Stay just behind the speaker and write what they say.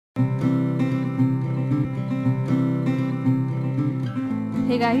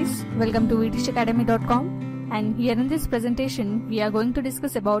Hey guys, welcome to vtacademy.com, and here in this presentation we are going to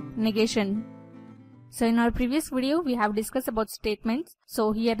discuss about negation. So in our previous video we have discussed about statements.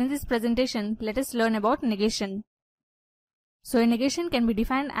 So here in this presentation let us learn about negation. So a negation can be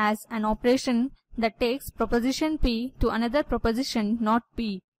defined as an operation that takes proposition P to another proposition not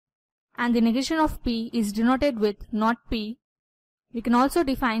P, and the negation of P is denoted with not P. We can also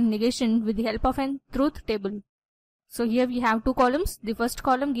define negation with the help of a truth table. So here we have two columns. The first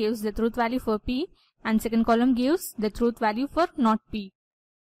column gives the truth value for P and second column gives the truth value for not P.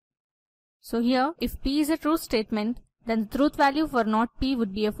 So here if P is a true statement, then the truth value for not P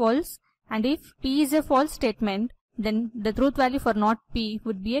would be a false, and if P is a false statement, then the truth value for not P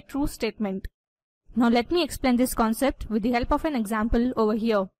would be a true statement. Now let me explain this concept with the help of an example over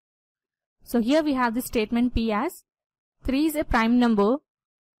here. So here we have the statement P as 3 is a prime number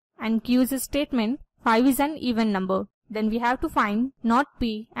and Q is a statement 5 is an even number. Then we have to find not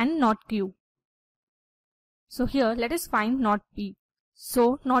P and not Q. So here let us find not P.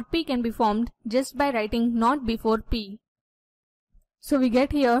 So not P can be formed just by writing not before P. So we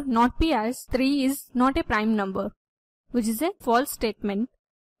get here not P as 3 is not a prime number, which is a false statement.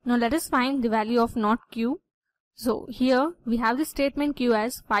 Now let us find the value of not Q. So here we have the statement Q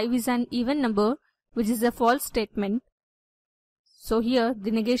as 5 is an even number, which is a false statement. So here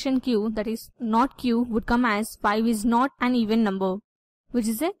the negation Q, that is not Q, would come as 5 is not an even number, which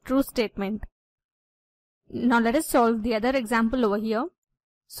is a true statement. Now let us solve the other example over here.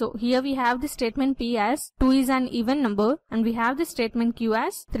 So here we have the statement P as 2 is an even number and we have the statement Q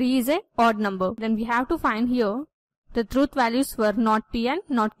as 3 is a odd number. Then we have to find here the truth values for not P and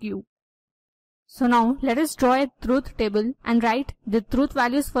not Q. So now let us draw a truth table and write the truth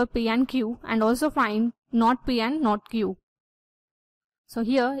values for P and Q and also find not P and not Q. So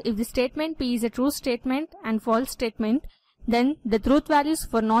here if the statement P is a true statement and false statement, then the truth values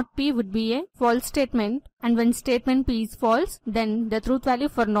for not P would be a false statement, and when statement P is false, then the truth value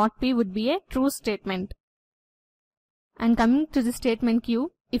for not P would be a true statement. And coming to the statement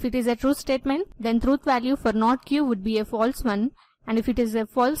Q, if it is a true statement, then truth value for not Q would be a false one, and if it is a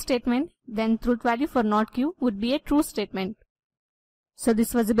false statement, then truth value for not Q would be a true statement. So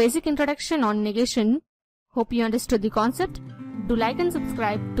this was a basic introduction on negation. Hope you understood the concept. Do like and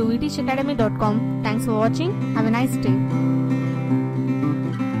subscribe to vtacademy.com. Thanks for watching. Have a nice day.